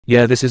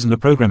Yeah, this isn't a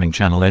programming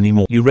channel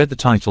anymore. You read the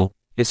title,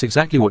 it's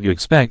exactly what you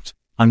expect.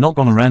 I'm not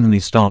gonna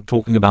randomly start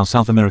talking about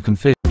South American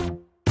fish.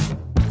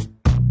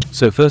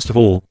 So first of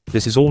all,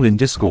 this is all in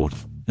Discord.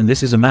 And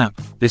this is a map,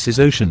 this is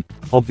ocean,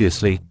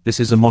 obviously, this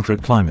is a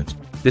moderate climate.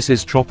 This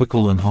is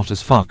tropical and hot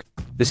as fuck.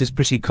 This is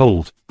pretty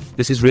cold.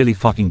 This is really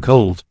fucking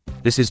cold.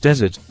 This is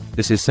desert,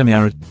 this is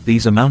semi-arid,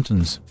 these are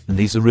mountains, and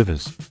these are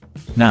rivers.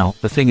 Now,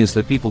 the thing is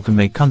that people can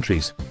make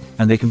countries,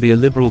 and they can be a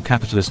liberal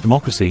capitalist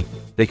democracy,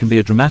 they can be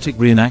a dramatic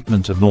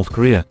reenactment of North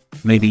Korea,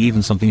 maybe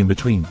even something in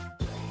between.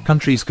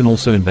 Countries can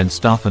also invent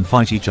stuff and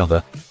fight each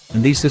other,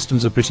 and these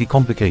systems are pretty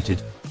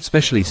complicated,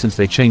 especially since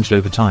they changed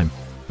over time,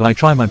 but I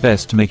try my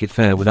best to make it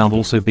fair without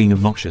also being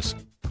obnoxious.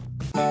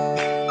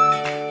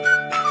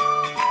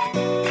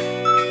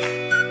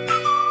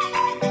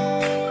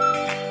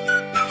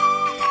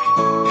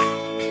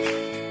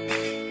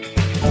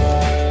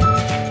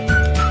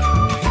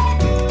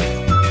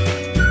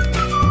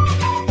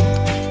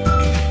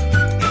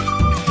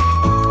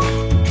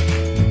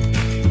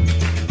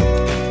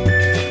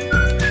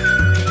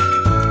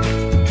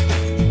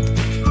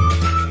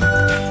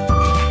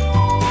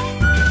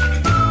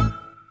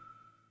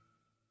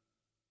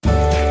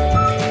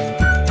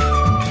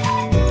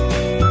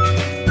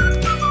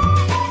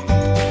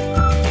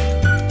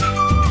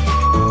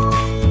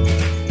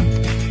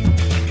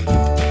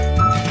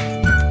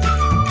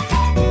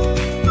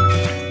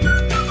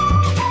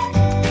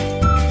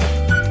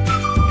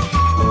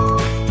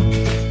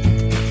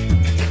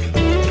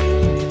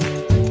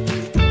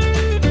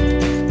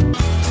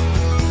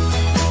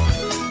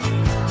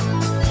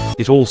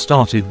 It all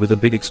started with a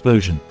big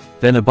explosion.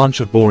 Then a bunch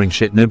of boring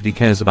shit nobody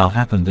cares about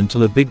happened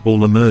until a big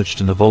ball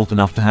emerged and evolved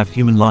enough to have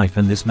human life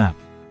in this map.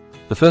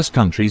 The first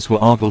countries were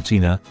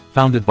Argentina,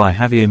 founded by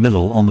Javier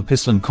Milei on the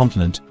Pislan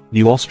continent,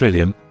 New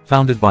Australium,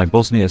 founded by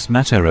Bosnius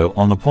Matero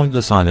on a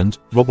pointless island,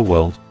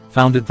 Robberworld,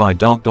 founded by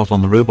Dark Dot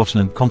on the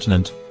Robotinant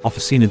continent,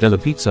 Officina della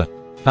Pizza,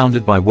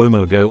 founded by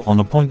Womogo on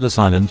a pointless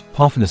island,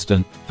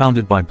 Parfinistan,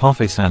 founded by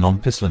Parfesan on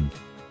Pisland,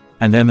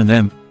 and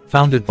M&M,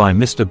 founded by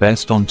Mr.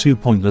 Best on 2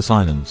 pointless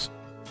islands.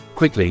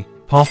 Quickly,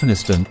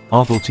 Parfinistan,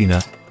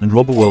 Argentina, and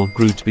Robberworld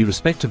grew to be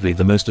respectively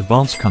the most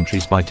advanced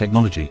countries by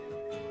technology.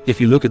 If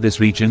you look at this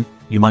region,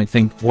 you might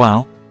think,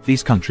 wow,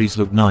 these countries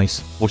look nice,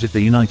 what if they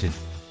united?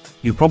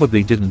 You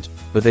probably didn't,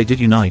 but they did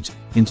unite,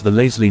 into the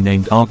lazily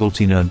named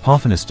Argentina and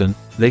Parfinistan,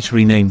 later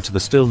renamed to the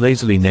still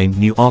lazily named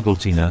New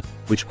Argentina,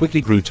 which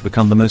quickly grew to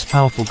become the most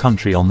powerful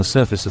country on the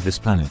surface of this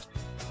planet.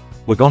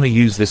 We're gonna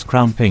use this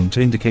crown ping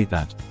to indicate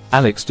that.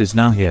 Alex is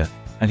now here,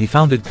 and he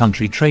founded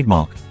Country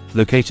Trademark,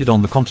 located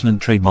on the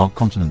continent Trademark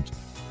continent.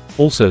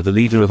 Also, the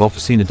leader of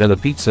Officina della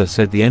Pizza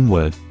said the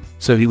N-word,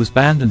 so he was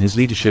banned and his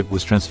leadership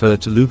was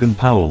transferred to Logan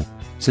Powell,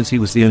 since he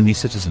was the only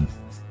citizen.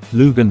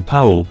 Logan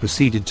Powell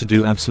proceeded to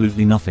do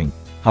absolutely nothing.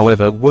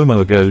 However,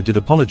 Womogo did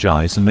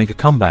apologize and make a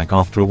comeback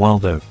after a while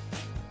though.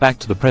 Back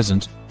to the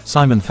present,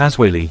 Simon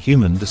Fazweli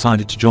Human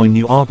decided to join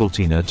New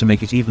Argentina to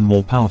make it even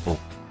more powerful.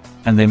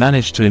 And they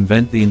managed to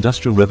invent the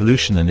Industrial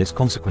Revolution and its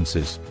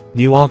consequences.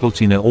 New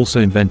Argentina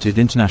also invented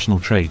international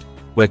trade,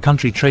 where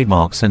Country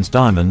Trademark sends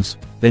diamonds,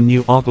 then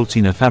New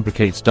Argentina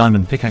fabricates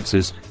diamond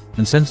pickaxes,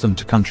 and sends them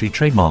to Country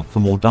Trademark for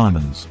more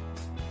diamonds.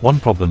 One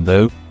problem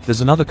though, there's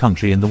another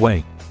country in the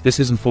way. This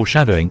isn't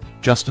foreshadowing,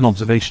 just an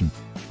observation.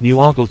 New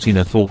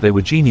Argentina thought they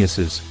were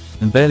geniuses,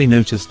 and barely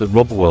noticed that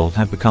Robberworld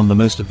had become the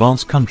most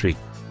advanced country,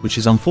 which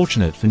is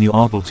unfortunate for New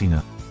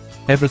Argentina.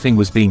 Everything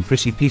was being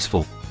pretty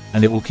peaceful,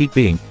 and it will keep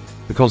being,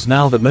 because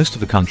now that most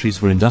of the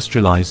countries were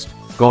industrialized,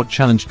 God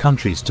challenged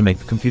countries to make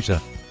the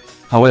computer.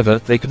 However,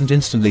 they couldn't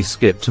instantly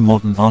skip to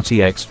modern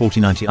RTX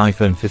 4090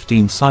 iPhone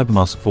 15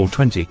 CyberMusk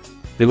 420,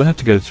 they would have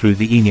to go through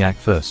the ENIAC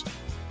first.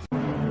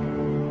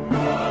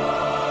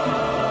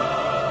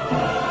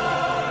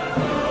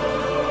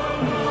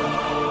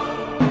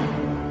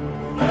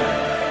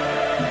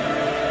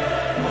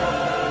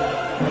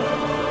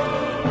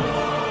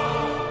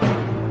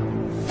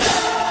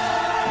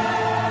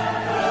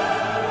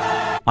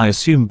 I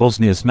assume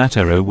Bosnius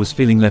Matero was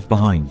feeling left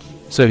behind,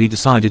 so he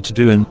decided to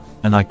do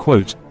and I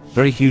quote,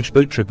 very huge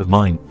boat trip of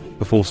mine,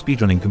 before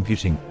speedrunning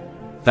computing.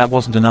 That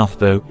wasn't enough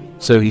though,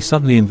 so he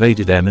suddenly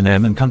invaded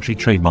M&M and Country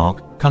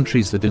Trademark,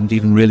 countries that didn't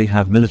even really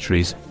have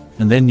militaries,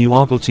 and then New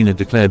Argentina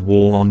declared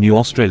war on New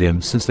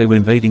Australium since they were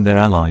invading their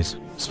allies,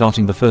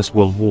 starting the First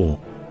World War.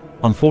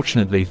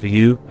 Unfortunately for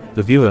you,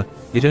 the viewer,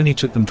 it only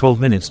took them 12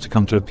 minutes to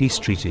come to a peace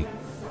treaty.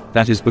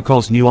 That is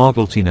because New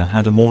Argentina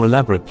had a more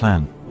elaborate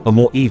plan, a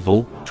more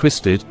evil,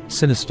 twisted,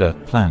 sinister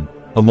plan,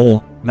 a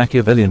more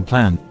Machiavellian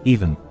plan,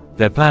 even.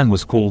 Their plan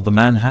was called the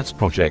Man-Hats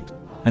Project,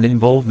 and it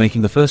involved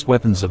making the first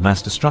weapons of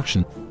mass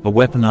destruction, a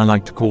weapon I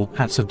like to call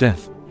Hats of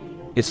Death.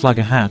 It's like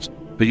a hat,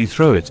 but you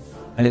throw it,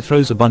 and it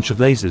throws a bunch of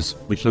lasers,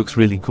 which looks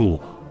really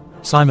cool.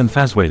 Simon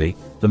Fazweli,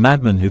 the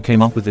madman who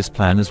came up with this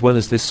plan as well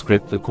as this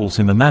script that calls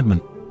him a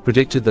madman,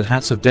 predicted that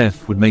Hats of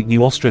Death would make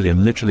New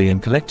Australium literally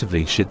and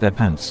collectively shit their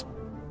pants.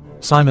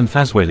 Simon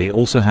Fazweli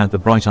also had the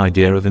bright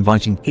idea of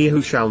inviting he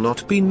who shall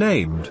not be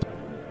named.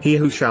 He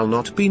who shall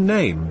not be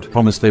named.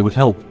 Promised they would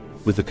help,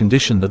 with the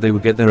condition that they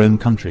would get their own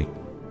country.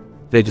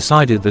 They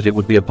decided that it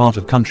would be a part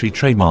of country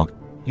trademark,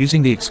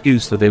 using the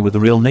excuse that they were the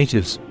real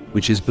natives,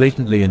 which is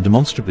blatantly and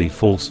demonstrably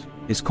false.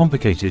 It's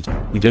complicated,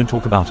 we don't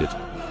talk about it.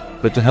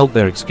 But to help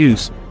their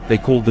excuse, they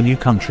called the new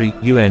country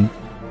UN.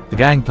 The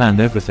gang planned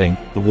everything,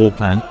 the war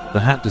plan, the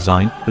hat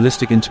design,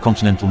 ballistic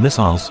intercontinental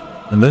missiles,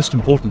 and most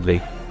importantly,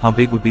 how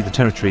big would be the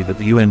territory that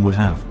the UN would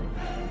have.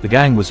 The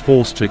gang was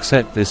forced to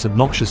accept this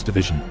obnoxious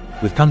division,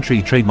 with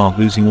country trademark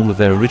losing all of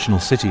their original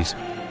cities,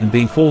 and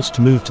being forced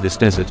to move to this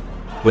desert,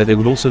 where they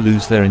would also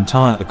lose their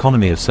entire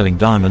economy of selling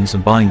diamonds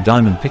and buying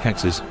diamond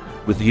pickaxes,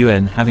 with the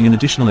UN having an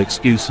additional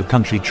excuse of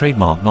country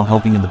trademark not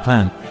helping in the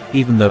plan,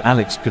 even though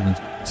Alex couldn't,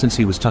 since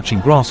he was touching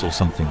grass or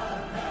something.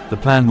 The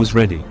plan was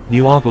ready.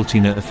 New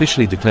Argentina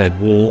officially declared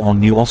war on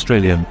New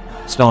Australia,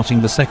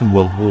 starting the Second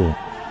World War.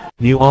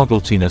 New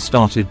Argentina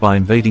started by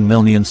invading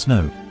Melny and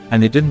Snow,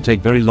 and it didn't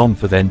take very long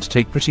for them to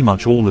take pretty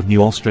much all of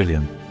New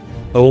Australia.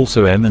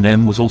 Also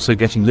M&M was also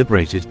getting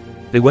liberated.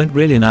 They weren't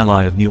really an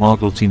ally of New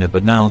Argentina,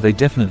 but now they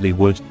definitely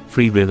would,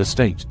 free real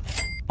estate.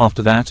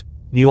 After that,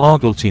 New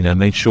Argentina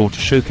made sure to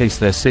showcase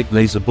their sick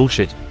laser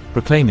bullshit,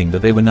 proclaiming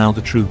that they were now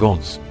the true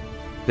gods.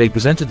 They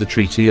presented the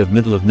Treaty of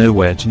Middle of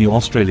Nowhere to New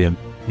Australia.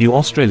 New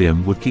Australia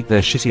would keep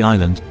their shitty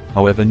island,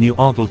 however New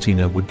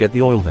Argentina would get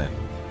the oil there.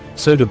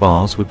 Soda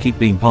bars would keep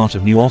being part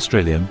of New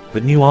Australia,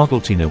 but New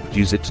Argentina would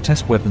use it to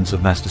test weapons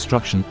of mass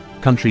destruction.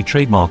 Country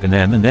trademark and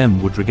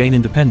M&M would regain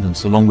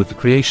independence along with the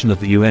creation of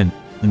the UN,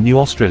 and New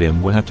Australia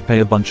would have to pay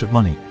a bunch of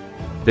money.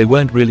 They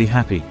weren't really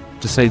happy,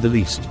 to say the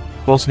least.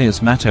 Bosnia's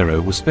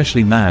Matero was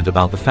especially mad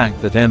about the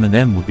fact that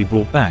M&M would be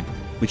brought back,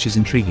 which is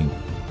intriguing.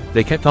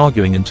 They kept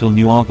arguing until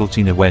New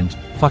Argentina went,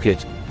 fuck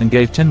it, and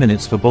gave 10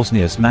 minutes for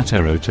Bosnia's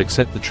Matero to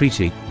accept the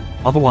treaty,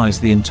 otherwise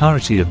the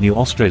entirety of New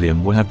Australia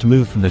would have to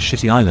move from the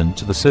shitty island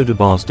to the Soda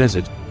Bars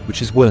desert,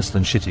 which is worse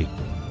than shitty.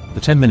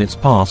 The 10 minutes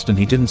passed and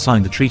he didn't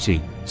sign the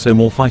treaty, so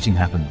more fighting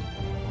happened.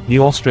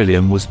 New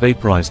Australia was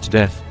vaporized to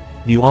death.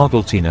 New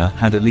Argentina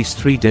had at least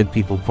 3 dead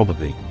people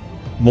probably.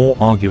 More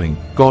arguing.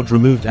 God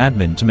removed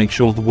admin to make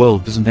sure the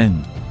world doesn't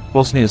end.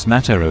 Bosnia's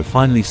Matero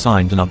finally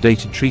signed an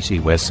updated treaty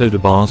where Soda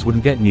Bars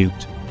wouldn't get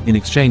nuked, in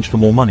exchange for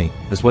more money,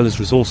 as well as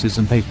resources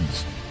and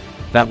patents.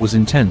 That was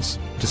intense,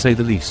 to say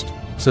the least.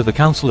 So the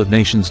Council of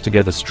Nations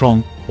Together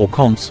Strong, or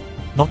CONS,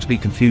 not to be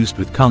confused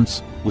with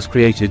cunts, was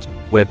created,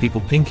 where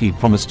people pinky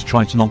promised to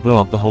try to not blow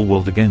up the whole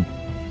world again.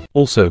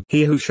 Also,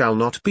 he who shall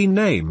not be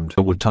named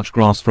would touch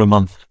grass for a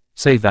month.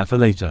 Save that for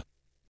later.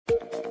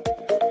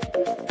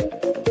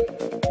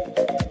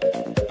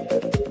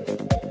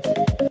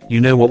 You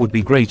know what would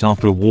be great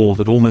after a war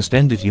that almost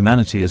ended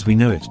humanity as we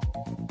know it?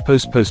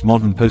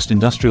 Postmodern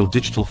post-industrial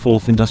digital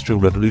fourth industrial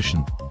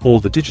revolution,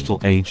 or the digital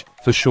age,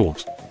 for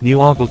short.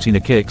 New Argentina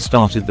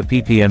kick-started the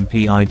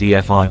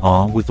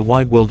PPMPIDFIR with the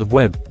wide world of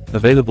web,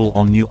 available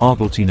on New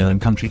Argentina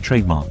and country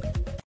trademark.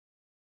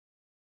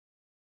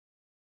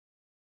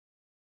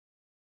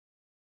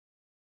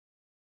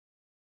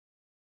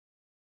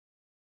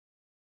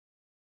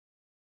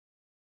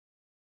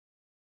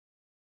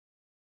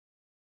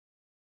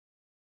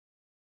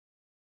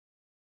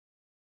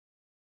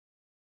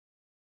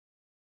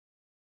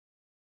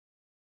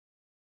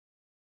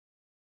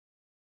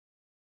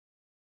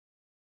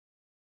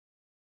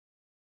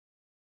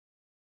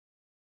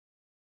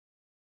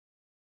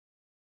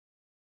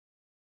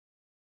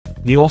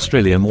 New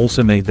Australia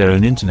also made their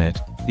own internet,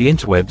 the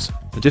interwebs.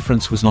 The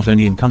difference was not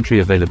only in country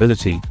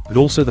availability, but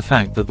also the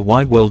fact that the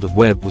wide world of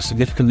web was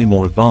significantly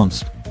more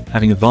advanced,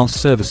 having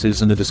advanced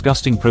services and a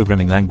disgusting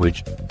programming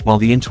language, while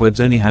the interwebs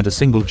only had a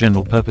single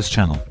general-purpose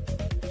channel.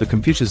 The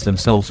computers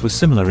themselves were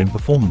similar in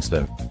performance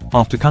though.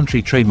 After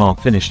country trademark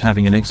finished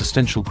having an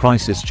existential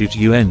crisis due to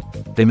UN,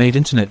 they made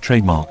internet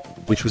trademark,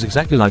 which was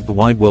exactly like the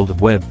wide world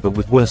of web but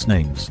with worse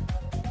names.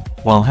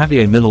 While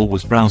Javier Milei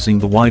was browsing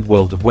the wide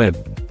world of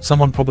web,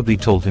 someone probably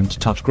told him to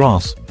touch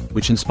grass,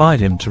 which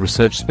inspired him to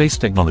research space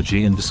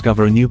technology and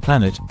discover a new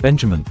planet,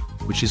 Benjamin,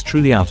 which is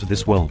truly out of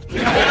this world.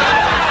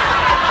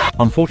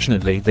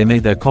 Unfortunately, they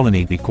made their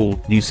colony be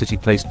called New City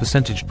Place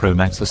Percentage Pro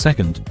Max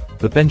II,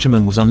 but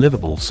Benjamin was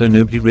unlivable so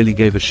nobody really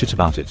gave a shit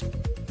about it.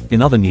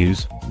 In other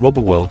news,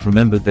 Robberworld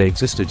remembered they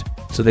existed,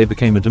 so they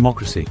became a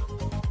democracy.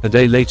 A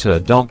day later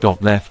Dark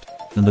Dot left,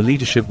 and the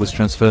leadership was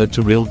transferred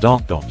to real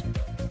Dark Dot.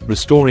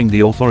 Restoring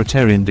the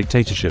authoritarian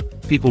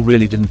dictatorship, people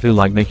really didn't feel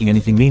like making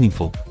anything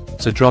meaningful,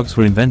 so drugs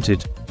were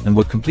invented, and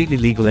were completely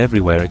legal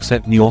everywhere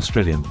except New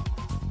Australia.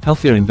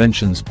 Healthier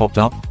inventions popped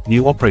up,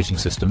 new operating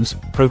systems,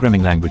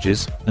 programming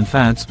languages, and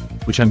fads,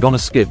 which I'm gonna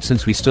skip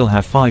since we still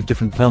have 5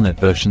 different PLELNET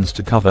versions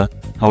to cover.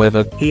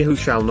 However, he who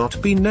shall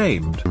not be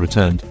named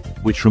returned,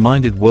 which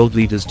reminded world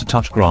leaders to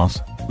touch grass,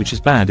 which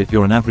is bad if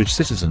you're an average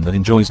citizen that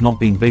enjoys not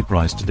being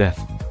vaporized to death.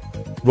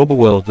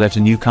 Robberworld let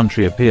a new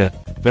country appear,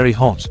 very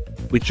hot,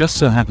 which just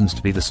so happens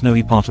to be the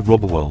snowy part of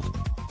Robberworld.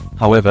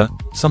 However,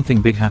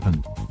 something big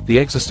happened. The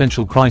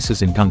existential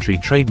crisis in country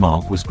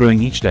trademark was growing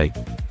each day,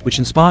 which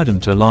inspired them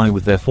to ally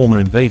with their former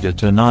invader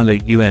to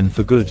annihilate UN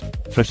for good,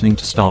 threatening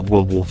to start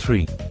World War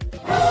III.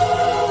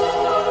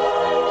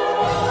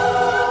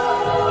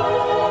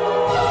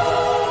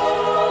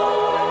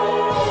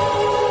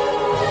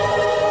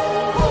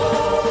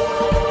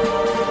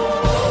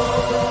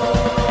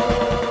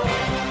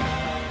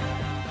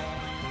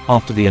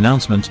 After the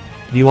announcement,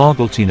 New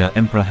Argentina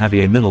Emperor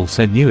Javier Milei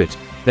said knew it,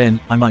 then,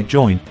 I might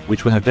join,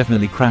 which would have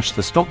definitely crashed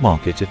the stock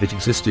market if it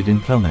existed in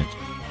PLELNET.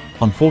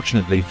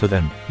 Unfortunately for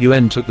them,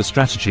 UN took the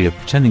strategy of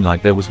pretending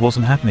like there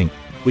wasn't happening,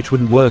 which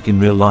wouldn't work in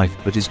real life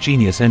but is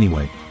genius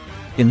anyway.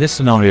 In this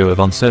scenario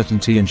of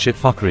uncertainty and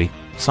shitfuckery,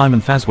 Simon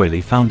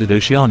Fazweli founded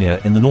Oceania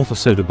in the north of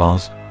soda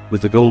bars,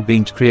 with the goal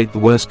being to create the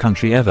worst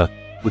country ever,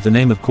 with the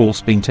name of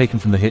course being taken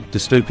from the hit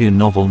dystopian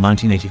novel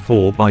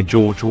 1984 by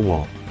George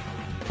Orwell.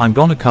 I'm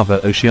gonna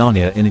cover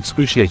Oceania in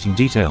excruciating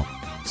detail,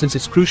 since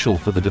it's crucial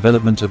for the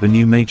development of a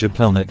new major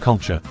PLELNET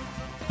culture.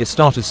 It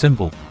started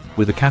simple,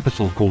 with a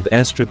capital called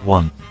Airstrip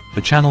 1,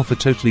 a channel for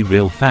totally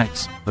real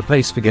facts, a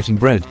place for getting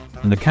bread,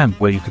 and a camp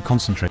where you could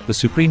concentrate. The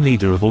supreme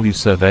leader of all you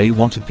survey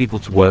wanted people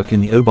to work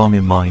in the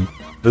Obamium mine,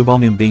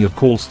 Obamium being of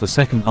course the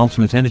second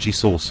ultimate energy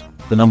source,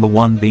 the number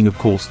one being of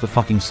course the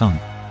fucking sun.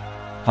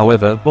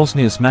 However,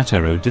 Bosnius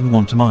Matero didn't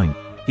want to mine.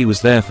 He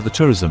was there for the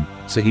tourism,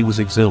 so he was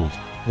exiled.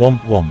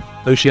 Womp womp.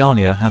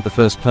 Oceania had the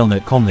first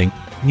PLELNET conlink,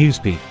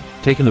 Newspeak,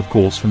 taken of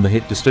course from the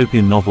hit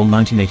dystopian novel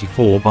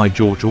 1984 by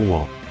George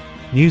Orwell.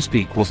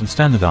 Newspeak wasn't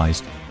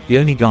standardized, the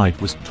only guide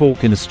was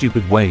talk in a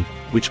stupid way,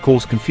 which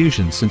caused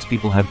confusion since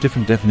people have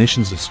different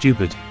definitions of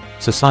stupid,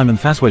 so Simon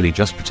Fazweli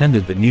just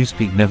pretended that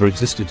Newspeak never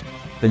existed,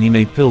 then he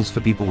made pills for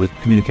people with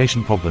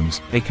communication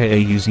problems, aka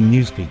using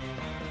Newspeak.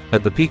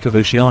 At the peak of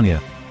Oceania,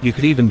 you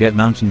could even get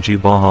Mountain Dew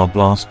Baja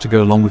Blast to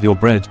go along with your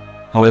bread,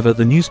 however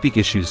the Newspeak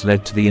issues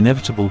led to the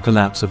inevitable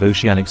collapse of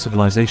oceanic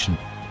civilization.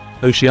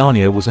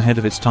 Oceania was ahead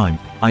of its time,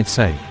 I'd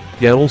say.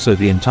 Yeah, also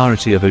the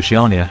entirety of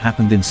Oceania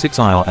happened in 6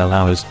 IRL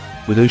hours,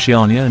 with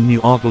Oceania and New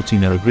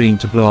Argentina agreeing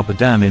to blow up a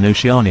dam in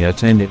Oceania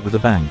to end it with a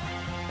bang.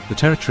 The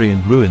territory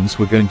and ruins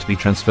were going to be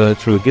transferred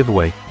through a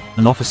giveaway,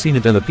 and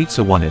Officina della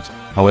Pizza won it,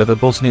 however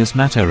Bosnius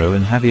Matero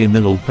and Javier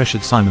Milei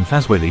pressured Simon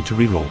Fazweli to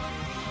reroll.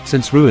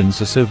 Since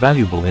ruins are so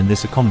valuable in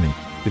this economy,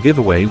 the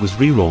giveaway was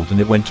rerolled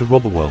and it went to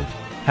Robberworld.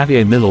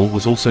 Javier Milei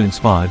was also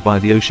inspired by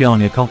the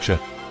Oceania culture,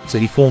 so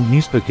he formed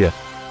Newspeak,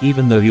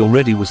 even though he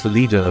already was the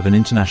leader of an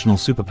international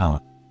superpower.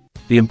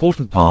 The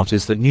important part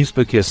is that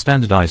Newspeak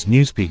standardized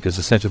Newspeak as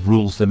a set of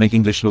rules that make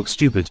English look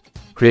stupid,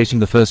 creating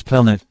the first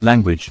PLELNET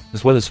language,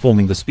 as well as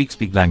forming the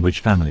Speak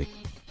language family.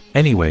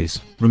 Anyways,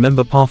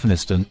 remember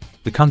Parthenistan,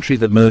 the country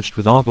that merged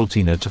with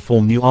Argentina to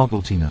form New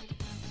Argentina?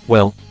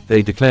 Well,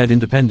 they declared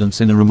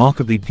independence in a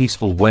remarkably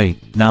peaceful way,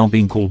 now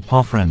being called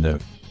Parfrando.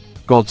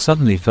 God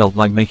suddenly felt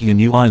like making a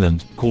new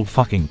island, called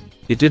fucking.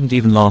 It didn't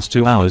even last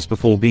 2 hours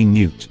before being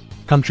nuked.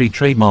 Country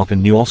Trademark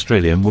and New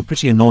Australian were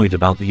pretty annoyed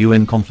about the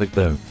UN conflict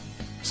though.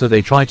 So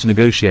they tried to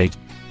negotiate,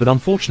 but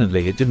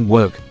unfortunately it didn't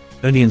work,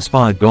 only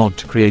inspired God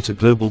to create a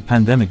global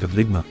pandemic of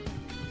ligma.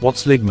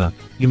 What's ligma,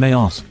 you may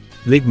ask?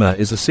 Ligma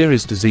is a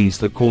serious disease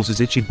that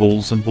causes itchy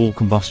balls and ball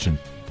combustion.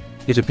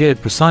 It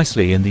appeared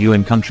precisely in the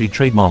UN country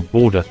trademark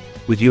border,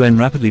 with UN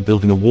rapidly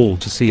building a wall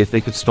to see if they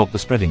could stop the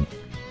spreading.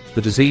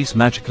 The disease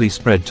magically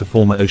spread to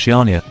former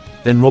Oceania,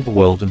 then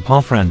Robberworld and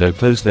Parfrando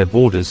closed their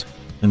borders,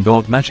 and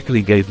God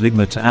magically gave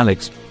ligma to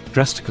Alex,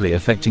 drastically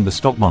affecting the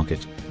stock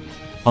market.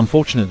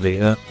 Unfortunately,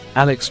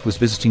 Alex was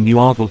visiting New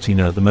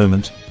Argentina at the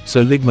moment,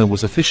 so ligma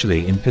was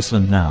officially in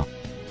Pissland now.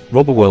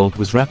 Robberworld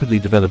was rapidly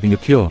developing a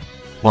cure,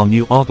 while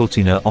New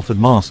Argentina offered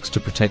masks to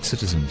protect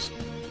citizens.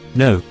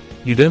 No,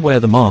 you don't wear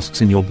the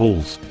masks in your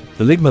balls.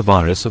 The ligma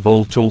virus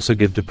evolved to also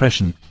give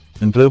depression,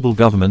 and global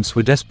governments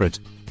were desperate,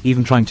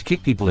 even trying to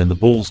kick people in the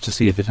balls to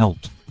see if it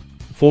helped.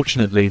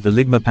 Fortunately, the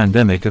ligma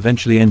pandemic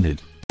eventually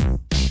ended.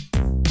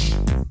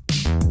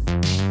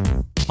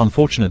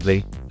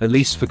 Unfortunately, at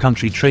least for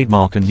country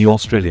trademark and New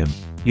Australian,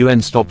 UN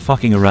stopped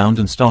fucking around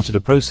and started a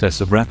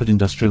process of rapid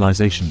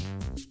industrialization.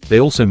 They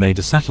also made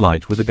a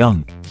satellite with a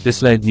gun.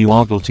 This led New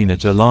Argentina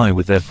to ally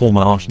with their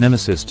former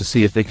arch-nemesis to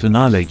see if they could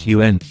annihilate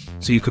UN,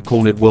 so you could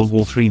call it World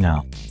War III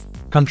now.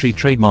 Country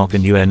trademark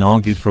and UN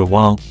argued for a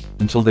while,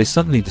 until they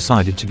suddenly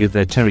decided to give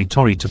their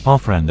territory to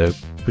Parfrando,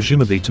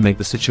 presumably to make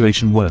the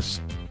situation worse.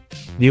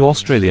 New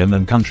Australian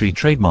and country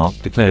trademark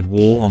declared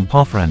war on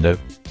Parfrando.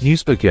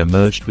 Newspeak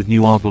merged with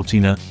New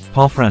Argentina.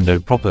 Parfrando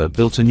proper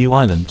built a new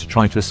island to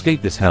try to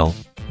escape this hell.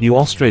 New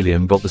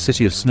Australian got the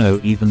City of Snow,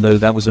 even though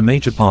that was a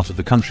major part of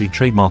the country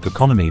trademark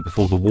economy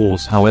before the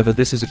wars. However,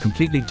 this is a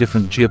completely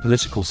different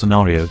geopolitical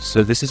scenario,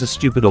 so this is a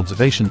stupid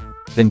observation.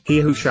 Then he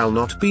who shall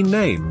not be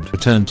named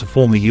returned to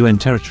former UN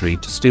territory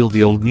to steal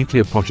the old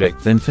nuclear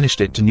project, then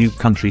finished it to nuke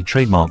country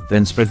trademark,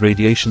 then spread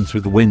radiation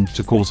through the wind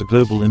to cause a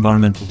global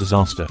environmental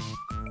disaster.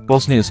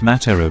 Bosnius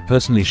Matero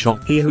personally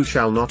shot he who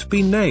shall not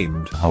be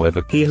named.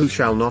 However, he who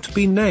shall not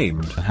be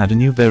named had a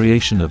new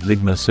variation of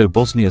ligma, so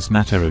Bosnius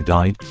Matero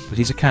died, but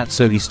he's a cat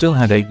so he still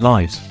had 8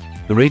 lives.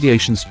 The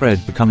radiation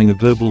spread, becoming a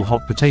global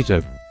hot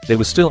potato. They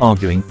were still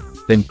arguing,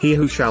 then he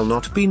who shall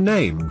not be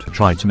named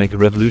tried to make a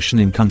revolution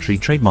in country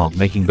trademark,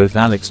 making both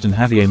Alex and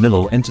Javier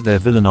Milei enter their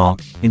villain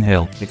arc,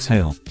 inhale,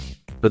 exhale.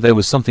 But there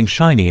was something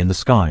shiny in the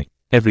sky.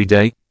 Every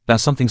day, that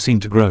something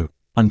seemed to grow.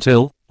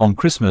 Until, on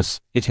Christmas,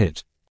 it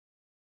hit.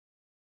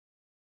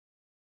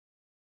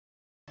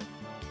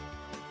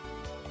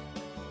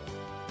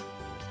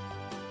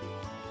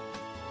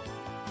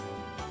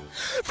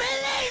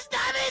 ¡Feliz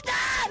Navidad!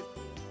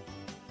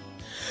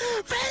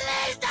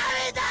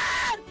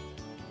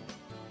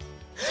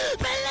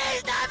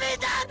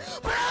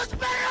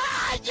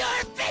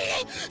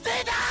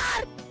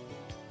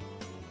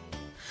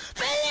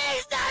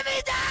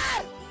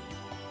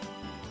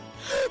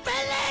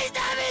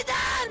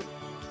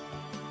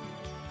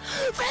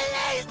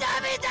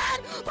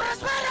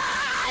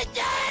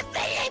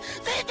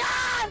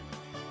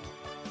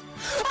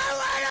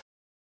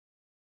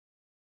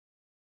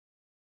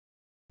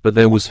 But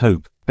there was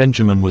hope.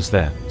 Benjamin was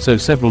there. So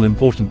several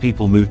important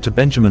people moved to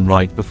Benjamin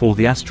right before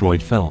the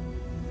asteroid fell.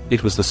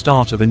 It was the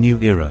start of a new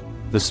era.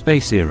 The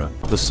space era.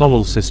 The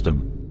SOLEL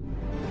system.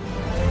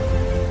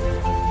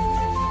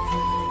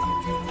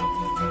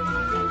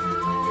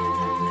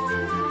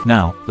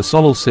 Now, the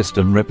SOLEL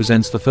system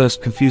represents the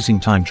first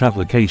confusing time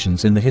travel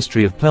occasions in the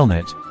history of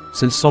PLELNET,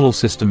 since SOLEL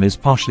system is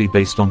partially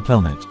based on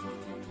PLELNET.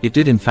 It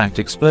did in fact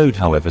explode,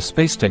 however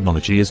space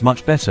technology is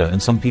much better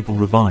and some people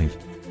revived.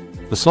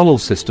 The SOLEL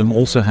system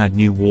also had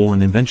new war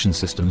and invention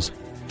systems,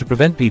 to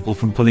prevent people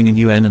from pulling an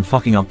UN and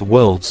fucking up the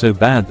world so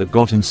bad that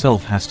God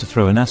himself has to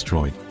throw an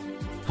asteroid.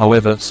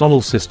 However,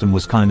 SOLEL system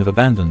was kind of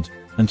abandoned,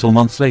 until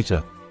months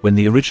later, when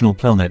the original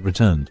PLELNET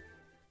returned.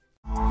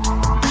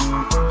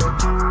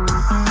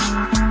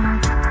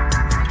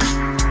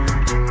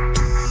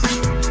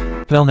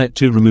 PLELNET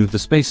 2 removed the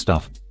space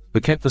stuff,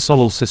 but kept the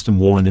SOLEL system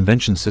war and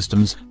invention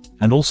systems,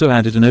 and also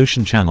added an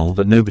ocean channel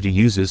that nobody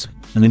uses,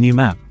 and a new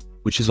map,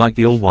 which is like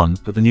the old one,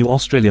 but the new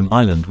Australian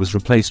island was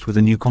replaced with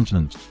a new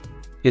continent.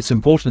 It's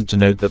important to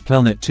note that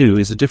PLELNET 2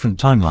 is a different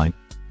timeline,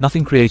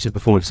 nothing created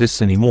before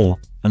exists anymore,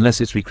 unless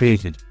it's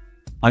recreated.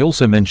 I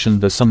also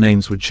mentioned that some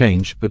names would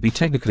change but be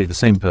technically the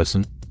same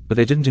person, but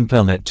they didn't in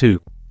PLELNET 2,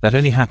 that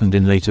only happened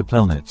in later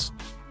PLELNETs.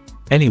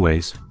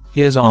 Anyways,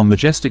 here's our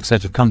majestic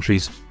set of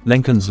countries: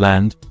 Lincoln's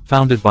Land,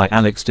 founded by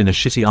Alex in a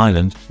shitty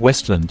island;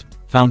 Westland,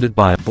 founded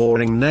by a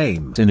boring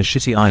name in a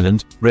shitty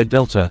island; Red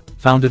Delta,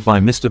 founded by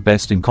Mr.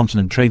 Best in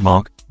Continent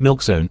Trademark;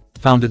 Milk Zone,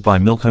 founded by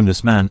Milk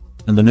Homeless Man;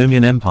 and the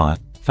Nomian Empire,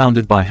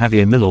 founded by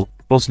Javier Milei,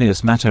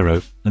 Bosnius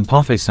Matero, and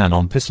Parfesan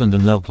on Pisland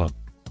and Lelclub.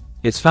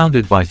 It's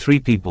founded by 3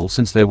 people,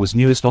 since there was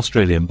newest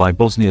Australian by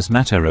Bosnius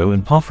Matero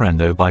and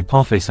Parferando by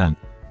Parfesan,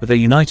 but they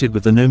united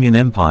with the Nomian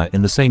Empire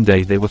in the same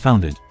day they were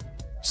founded.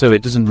 So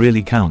it doesn't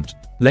really count.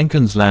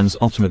 Lincoln's Land's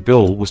ultimate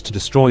goal was to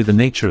destroy the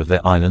nature of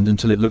their island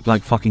until it looked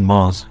like fucking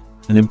Mars,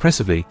 and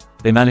impressively,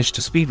 they managed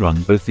to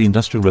speedrun both the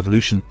Industrial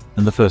Revolution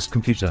and the first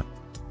computer.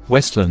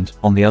 Westland,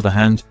 on the other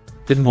hand,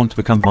 didn't want to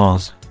become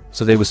Mars,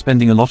 so they were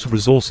spending a lot of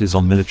resources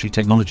on military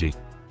technology.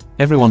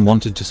 Everyone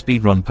wanted to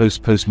speedrun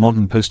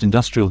post-postmodern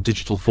post-industrial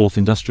digital fourth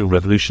industrial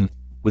revolution,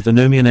 with the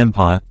Nomian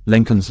Empire,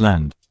 Lincoln's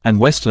Land, and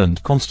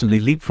Westland constantly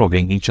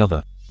leapfrogging each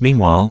other.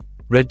 Meanwhile,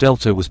 Red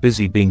Delta was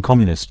busy being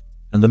communist,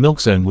 and the Milk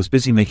Zone was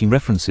busy making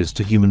references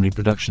to human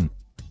reproduction.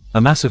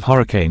 A massive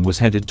hurricane was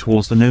headed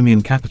towards the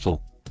Nomian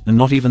capital, and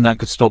not even that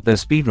could stop their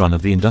speedrun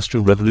of the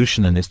Industrial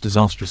Revolution and its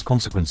disastrous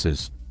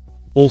consequences.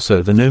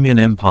 Also, the Nomian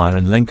Empire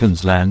and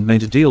Lincoln's Land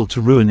made a deal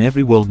to ruin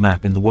every world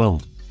map in the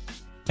world.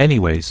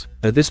 Anyways,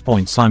 at this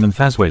point Simon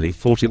Fazweli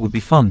thought it would be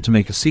fun to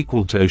make a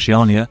sequel to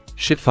Oceania,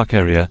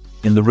 SHITFUCKERY,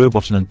 in the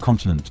Robotinant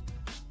continent.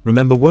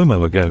 Remember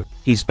Womo ago?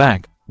 He's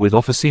back, with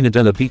Officina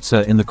della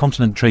Pizza in the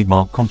continent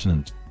trademark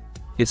continent.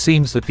 It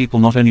seems that people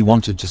not only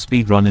wanted to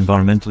speedrun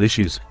environmental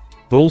issues,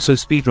 but also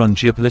speedrun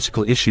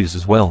geopolitical issues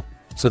as well,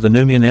 so the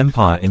Nomian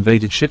Empire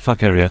invaded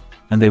SHITFUCKERY,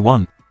 and they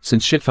won,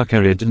 since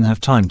SHITFUCKERY didn't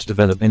have time to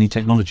develop any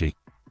technology.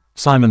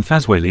 Simon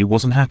Fazweli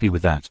wasn't happy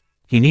with that.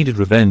 He needed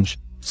revenge,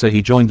 so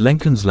he joined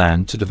Lincoln's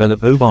Land to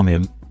develop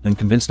Obamium, and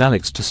convinced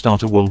Alex to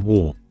start a world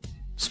war.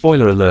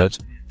 Spoiler alert,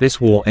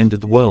 this war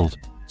ended the world,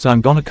 so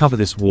I'm gonna cover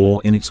this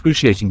war in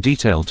excruciating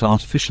detail to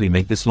artificially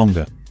make this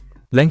longer.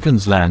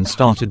 Lincoln's Land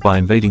started by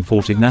invading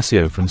Fort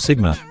Ignacio from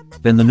Sigma,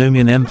 then the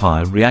Nomian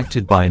Empire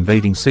reacted by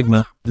invading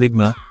Sigma,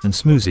 Ligma, and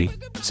Smoozy,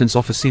 since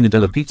Officina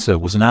della Pizza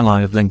was an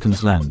ally of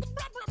Lincoln's Land.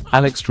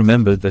 Alex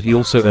remembered that he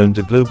also owned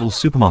a global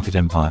supermarket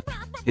empire.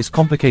 It's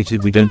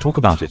complicated, we don't talk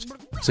about it,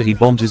 so he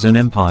bombed his own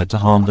empire to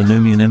harm the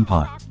Nomian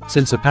Empire,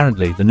 since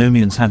apparently the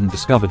Nomians hadn't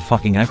discovered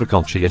fucking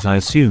agriculture yet, I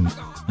assumed,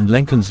 and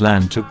Lincoln's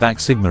Land took back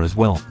Sigma as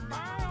well.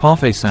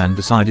 Parfesan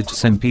decided to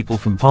send people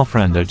from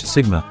Parferando to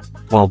Sigma,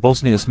 while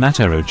Bosnius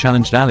Matero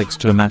challenged Alex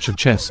to a match of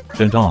chess,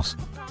 don't ask.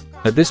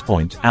 At this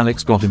point,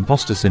 Alex got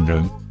imposter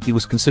syndrome, he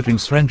was considering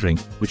surrendering,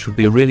 which would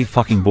be a really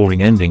fucking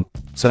boring ending,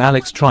 so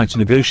Alex tried to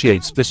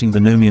negotiate splitting the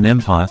Nomian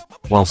Empire,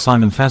 while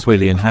Simon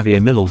Fazweli and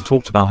Javier Milei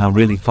talked about how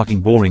really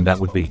fucking boring that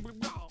would be.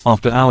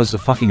 After hours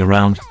of fucking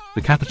around,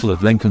 the capital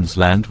of Lincoln's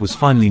Land was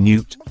finally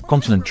nuked,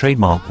 continent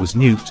trademark was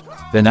nuked,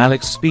 then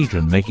Alex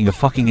speedrun making a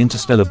fucking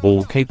interstellar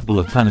ball capable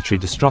of planetary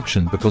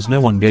destruction because no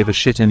one gave a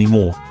shit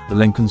anymore, the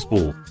Lincoln's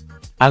Ball.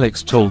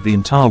 Alex told the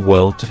entire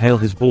world to hail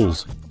his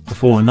balls,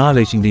 before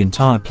annihilating the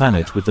entire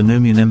planet with the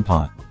Nomian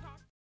Empire.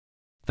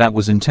 That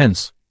was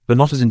intense, but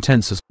not as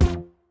intense as...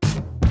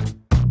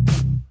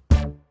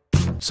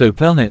 So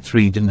PLELNET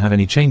 3 didn't have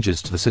any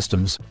changes to the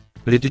systems,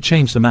 but it did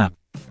change the map,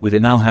 with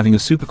it now having a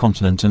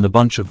supercontinent and a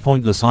bunch of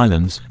pointless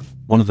islands,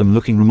 one of them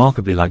looking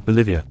remarkably like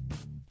Bolivia.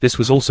 This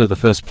was also the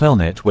first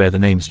PLELNET where the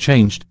names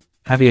changed.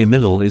 Javier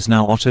Milei is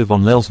now Otto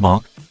von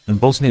Lelsmark,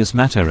 and Bosnius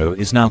Matero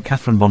is now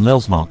Catherine von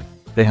Lelsmark.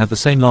 They have the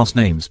same last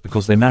names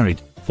because they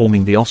married,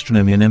 forming the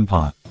Austro-Nomian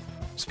Empire.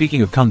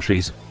 Speaking of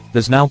countries,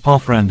 there's now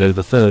Parferando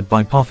III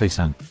by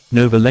Parfesan,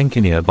 Nova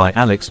Lenkinia by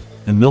Alex,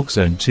 and Milk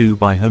Zone 2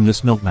 by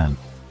Homeless Milkman.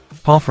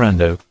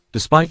 Parferando,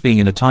 despite being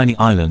in a tiny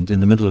island in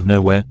the middle of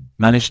nowhere,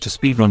 managed to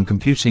speedrun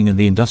computing and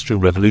the Industrial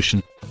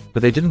Revolution,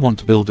 but they didn't want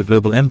to build a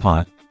global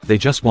empire, they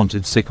just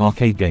wanted sick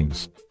arcade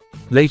games.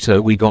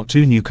 Later we got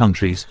 2 new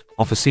countries,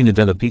 Officina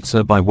della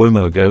Pizza by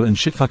Womoago and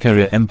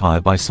SHITFUCKERY Empire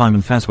by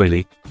Simon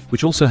Fazweli,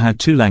 which also had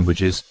 2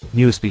 languages,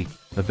 Newspeak,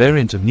 a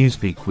variant of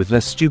Newspeak with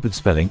less stupid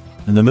spelling,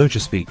 and the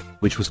Majestic,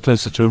 which was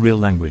closer to a real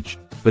language.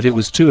 But it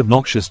was too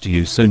obnoxious to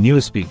use, so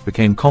Newspeak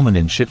became common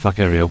in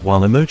SHITFUCKERY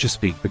while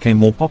Majestic became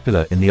more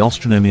popular in the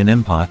Austronesian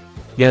Empire.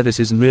 Yeah, this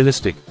isn't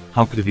realistic,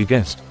 how could have you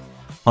guessed?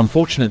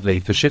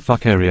 Unfortunately for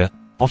SHITFUCKERY,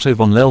 Otto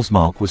von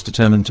Lelsmark was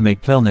determined to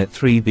make PLELNET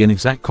 3 be an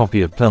exact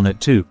copy of PLELNET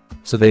 2,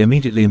 so they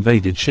immediately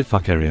invaded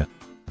SHITFUCKERY.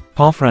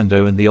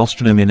 Parfrando and the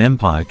Austronesian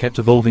Empire kept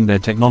evolving their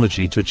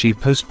technology to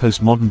achieve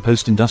post-postmodern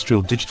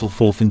post-industrial digital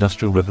 4th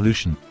industrial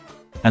revolution.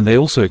 And they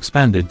also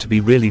expanded to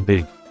be really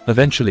big.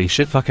 Eventually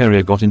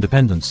SHITFUCKERY got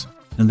independence,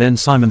 and then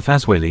Simon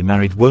Fazweli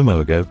married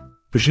Womoago,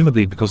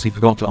 presumably because he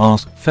forgot to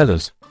ask,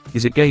 fellas,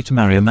 is it gay to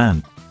marry a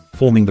man?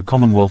 Forming the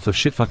Commonwealth of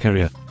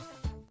SHITFUCKERY.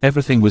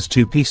 Everything was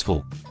too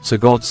peaceful, so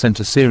God sent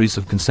a series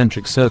of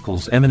concentric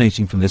circles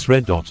emanating from this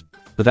red dot,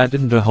 but that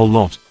didn't do a whole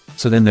lot,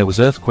 so then there was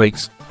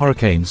earthquakes,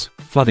 hurricanes,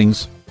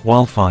 floodings,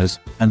 wildfires,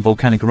 and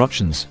volcanic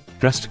eruptions,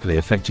 drastically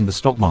affecting the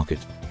stock market.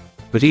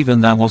 But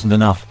even that wasn't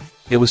enough.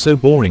 It was so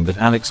boring that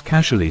Alex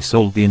casually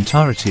sold the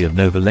entirety of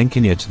Nova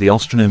Lenkinia to the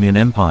Austronesian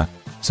Empire,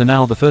 so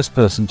now the first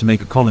person to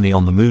make a colony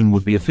on the moon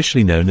would be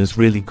officially known as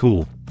really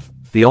cool.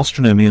 The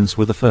Austronesians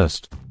were the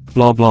first.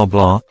 Blah blah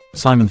blah.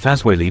 Simon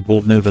Fazweli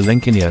bought Nova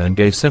Lenkinia and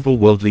gave several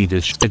world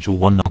leaders Schedule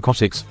 1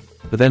 narcotics,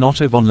 but then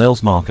Otto von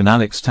Lelsmark and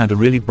Alex had a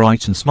really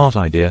bright and smart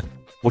idea.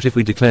 What if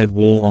we declared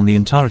war on the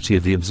entirety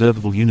of the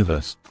observable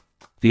universe?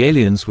 The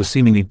aliens were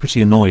seemingly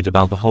pretty annoyed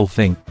about the whole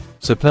thing,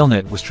 so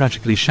PLELNET was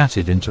tragically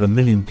shattered into a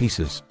million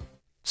pieces.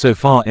 So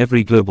far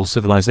every global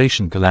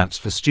civilization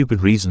collapsed for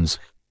stupid reasons,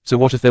 so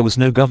what if there was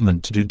no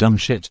government to do dumb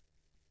shit?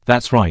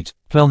 That's right,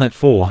 PLELNET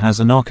 4 has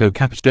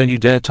anarcho-capitalist. Don't you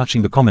dare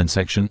touching the comment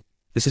section.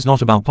 This is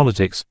not about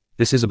politics,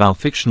 this is about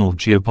fictional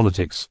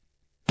geopolitics.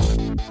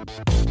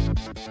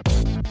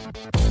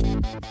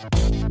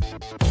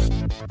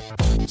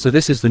 So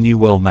this is the new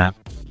world map.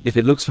 If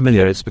it looks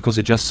familiar it's because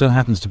it just so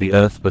happens to be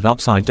Earth but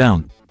upside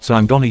down, so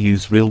I'm gonna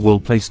use real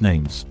world place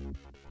names.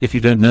 If you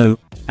don't know,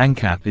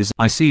 ANCAP is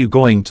I see you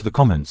going to the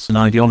comments, an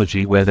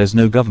ideology where there's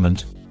no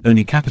government,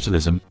 only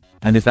capitalism,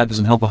 and if that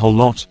doesn't help a whole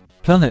lot,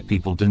 PLELNET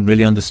people didn't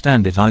really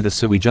understand it either,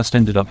 so we just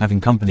ended up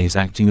having companies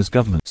acting as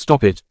government.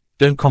 Stop it,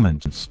 don't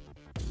comment.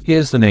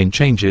 Here's the name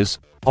changes.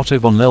 Otto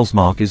von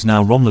Lelsmark is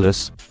now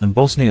Romulus, and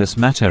Bosnius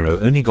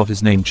Matero only got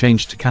his name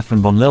changed to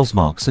Catherine von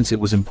Lelsmark since it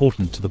was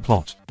important to the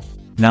plot.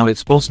 Now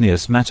it's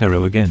Bosnius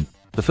Matero again.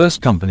 The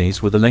first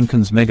companies were the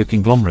Lenkens mega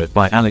conglomerate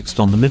by Alex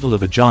on the middle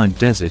of a giant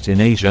desert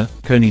in Asia,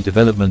 Kony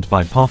Development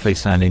by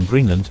Parfaisan in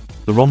Greenland,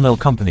 the Romlel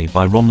Company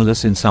by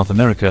Romulus in South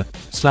America,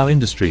 Slough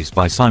Industries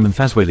by Simon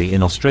Fazweli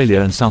in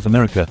Australia and South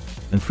America,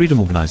 and Freedom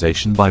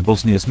Organization by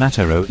Bosnius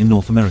Matero in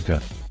North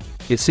America.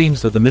 It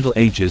seems that the Middle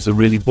Ages are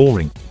really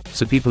boring,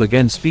 so people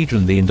again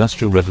speedrun the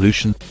Industrial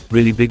Revolution,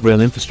 really big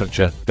rail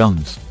infrastructure,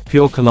 guns,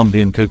 pure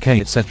Colombian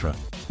cocaine etc.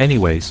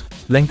 Anyways,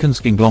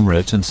 Lenkens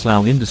conglomerate and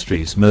Slough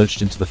Industries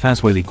merged into the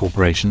Fazweli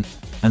Corporation,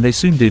 and they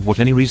soon did what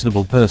any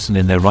reasonable person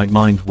in their right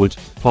mind would,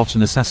 plot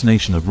an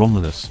assassination of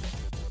Romulus.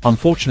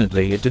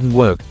 Unfortunately it didn't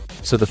work,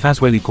 so the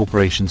Fazweli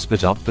Corporation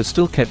split up but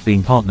still kept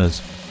being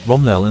partners.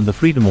 Romlel and the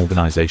Freedom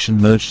Organization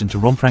merged into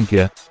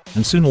Romfrankia,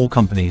 and soon all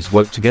companies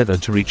worked together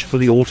to reach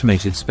fully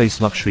automated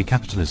space luxury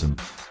capitalism.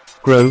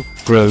 Grow,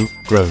 grow,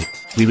 grow.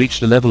 We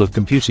reached a level of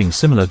computing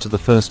similar to the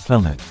first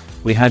PLELNET.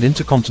 We had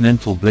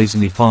intercontinental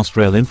blazingly fast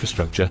rail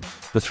infrastructure.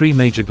 The 3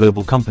 major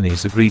global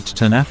companies agreed to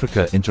turn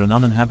Africa into an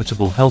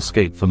uninhabitable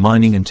hellscape for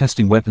mining and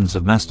testing weapons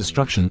of mass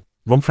destruction.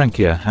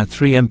 Romfrankia had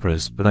 3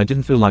 emperors, but I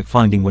didn't feel like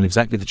finding when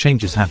exactly the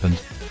changes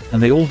happened,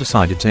 and they all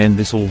decided to end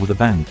this all with a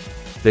bang.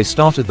 They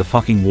started the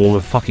fucking war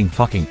of fucking,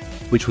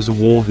 which was a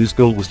war whose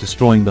goal was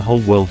destroying the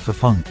whole world for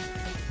fun.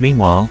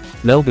 Meanwhile,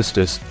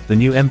 Lelgustus, the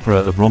new emperor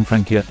of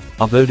Romfrankia,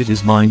 uploaded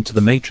his mind to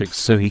the Matrix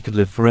so he could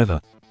live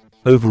forever.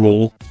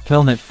 Overall,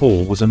 PLELNET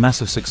 4 was a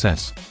massive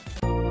success.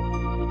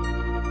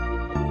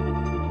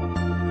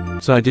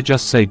 So I did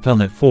just say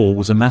PLELNET 4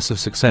 was a massive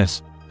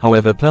success.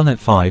 However, PLELNET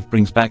 5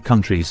 brings back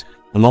countries,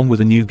 along with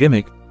a new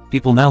gimmick.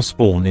 People now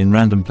spawn in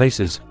random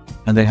places,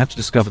 and they have to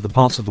discover the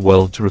parts of the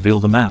world to reveal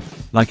the map,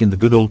 like in the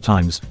good old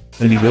times.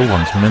 Only real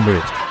ones remember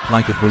it,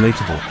 like it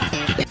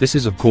relatable. This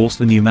is of course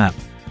the new map.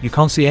 You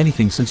can't see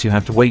anything since you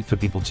have to wait for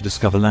people to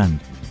discover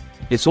land.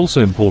 It's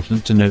also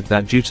important to note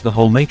that due to the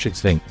whole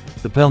Matrix thing,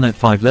 the PLELNET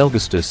 5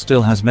 Lelgustus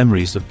still has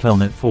memories of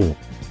PLELNET 4.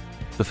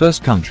 The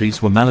first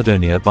countries were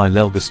Maladonia by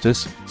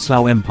Lelgustus,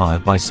 Slough Empire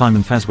by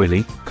Simon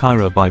Fazweli,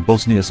 Cairo by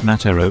Bosnius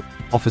Matero,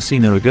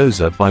 Officina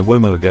Agoza by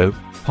Womoago,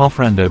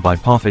 Parfrando by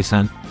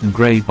Parfaisan, and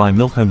Grey by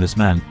Milk Homeless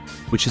Man,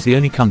 which is the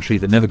only country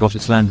that never got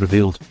its land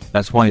revealed,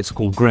 that's why it's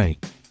called Grey.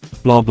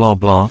 Blah blah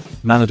blah.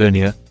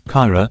 Maladonia,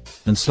 Cairo,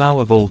 and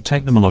Slough evolved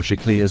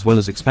technologically as well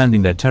as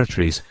expanding their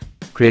territories,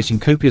 creating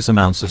copious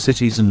amounts of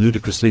cities and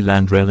ludicrously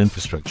land rail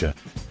infrastructure.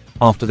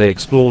 After they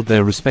explored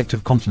their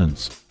respective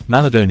continents,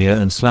 Maladonia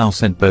and Slough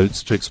sent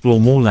boats to explore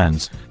more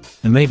lands,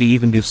 and maybe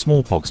even give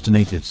smallpox to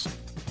natives.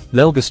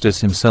 Lelgastus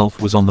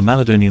himself was on the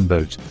Maledonian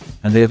boat,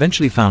 and they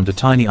eventually found a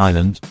tiny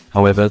island.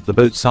 However, the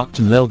boat sucked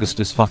and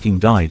Lelgastus fucking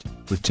died,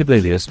 with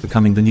Tiberius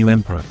becoming the new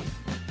emperor.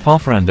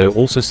 Parferando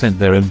also sent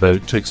their own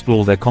boat to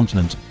explore their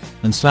continent,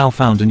 and Slough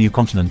found a new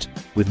continent,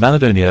 with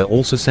Maledonia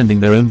also sending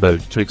their own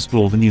boat to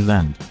explore the new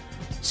land.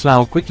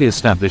 Slough quickly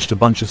established a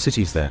bunch of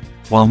cities there,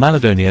 while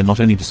Maledonia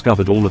not only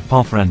discovered all of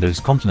Parferando's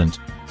continent,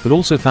 but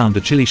also found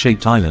a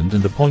chili-shaped island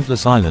and a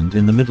pointless island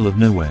in the middle of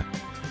nowhere.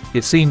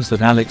 It seems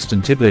that Alex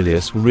and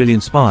Tiberius were really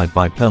inspired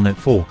by PLELNET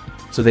 4,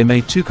 so they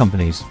made two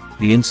companies,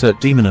 the Insert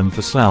Demonum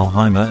for Slough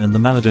Heimer and the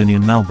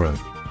Maledonian Malbro.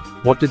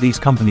 What did these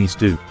companies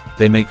do?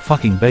 They make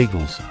fucking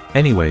bagels.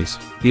 Anyways,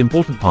 the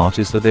important part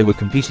is that they were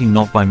competing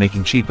not by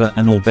making cheaper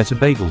and or better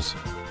bagels,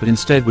 but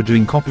instead were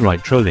doing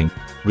copyright trolling,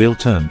 real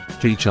term,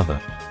 to each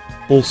other.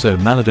 Also,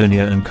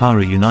 Maledonia and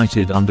Cairo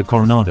united under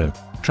Coronado.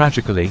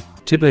 Tragically,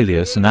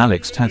 Tiberius and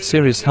Alex had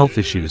serious health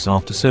issues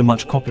after so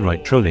much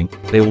copyright trolling,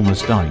 they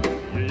almost died.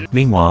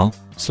 Meanwhile,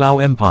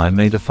 Slough Empire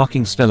made a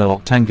fucking stellar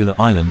octangular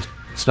island,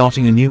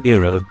 starting a new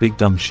era of big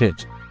dumb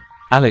shit.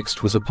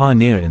 Alex was a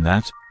pioneer in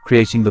that,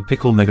 creating the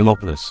Pickle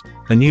Megalopolis,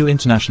 a new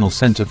international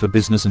center for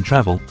business and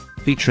travel,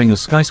 featuring a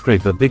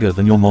skyscraper bigger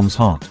than your mom's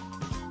heart.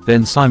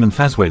 Then Simon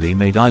Fazweli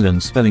made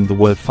islands spelling the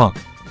word fuck,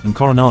 and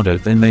Coronado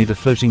then made a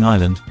floating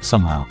island,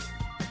 somehow.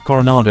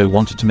 Coronado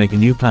wanted to make a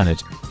new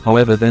planet,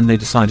 however then they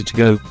decided to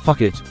go,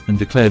 fuck it, and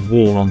declared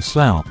war on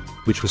Slough,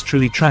 which was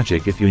truly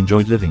tragic if you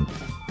enjoyed living.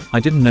 I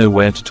didn't know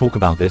where to talk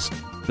about this,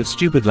 but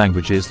stupid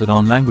languages that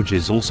aren't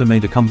languages also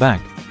made a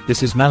comeback.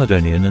 This is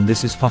Maledonian and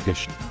this is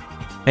fuckish.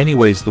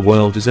 Anyways, the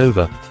world is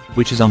over,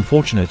 which is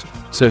unfortunate,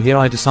 so here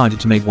I decided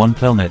to make one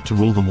PLELNET to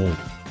rule them all.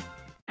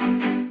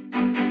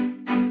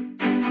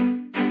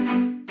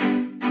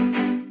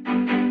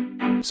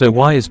 So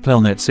why is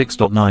PLELNET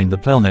 6.9 the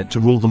PLELNET to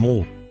rule them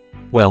all?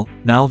 Well,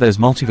 now there's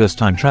multiverse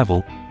time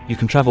travel, you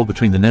can travel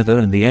between the Nether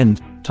and the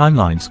End,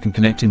 timelines can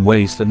connect in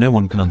ways that no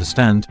one can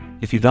understand,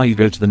 if you die you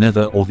go to the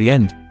Nether or the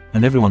End,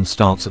 and everyone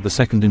starts at the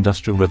Second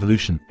Industrial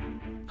Revolution.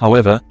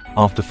 However,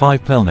 after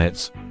 5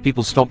 PLELNETs,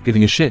 people stopped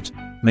giving a shit,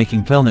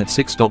 making PLELNET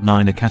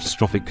 6.9 a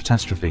catastrophic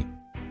catastrophe.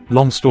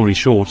 Long story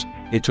short,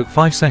 it took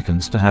 5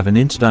 seconds to have an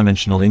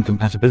interdimensional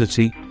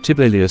incompatibility.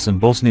 Tiberius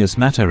and Bosnius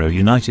Matero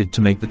united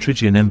to make the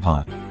Phrygian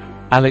Empire.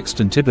 Alex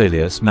and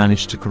Tiberius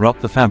managed to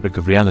corrupt the fabric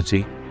of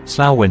reality.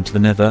 Slough went to the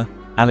Nether,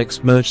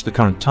 Alex merged the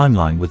current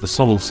timeline with the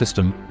SOLEL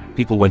system,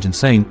 people went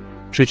insane,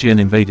 Phrygian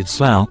invaded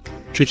Slough,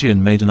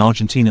 Phrygian made an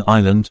Argentina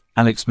island,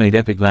 Alex made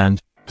Epic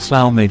Land,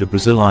 Slough made a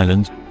Brazil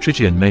island,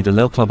 Phrygian made a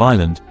Lel Club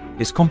island.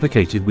 It's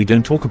complicated, we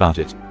don't talk about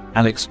it.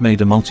 Alex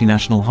made a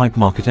multinational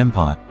hypermarket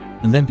empire,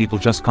 and then people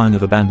just kind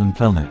of abandoned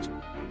PLELNET.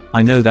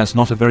 I know that's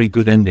not a very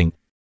good ending.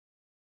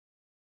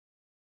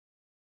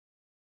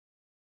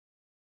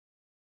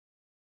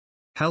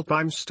 Help,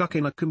 I'm stuck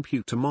in a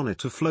computer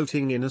monitor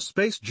floating in a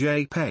space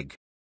JPEG.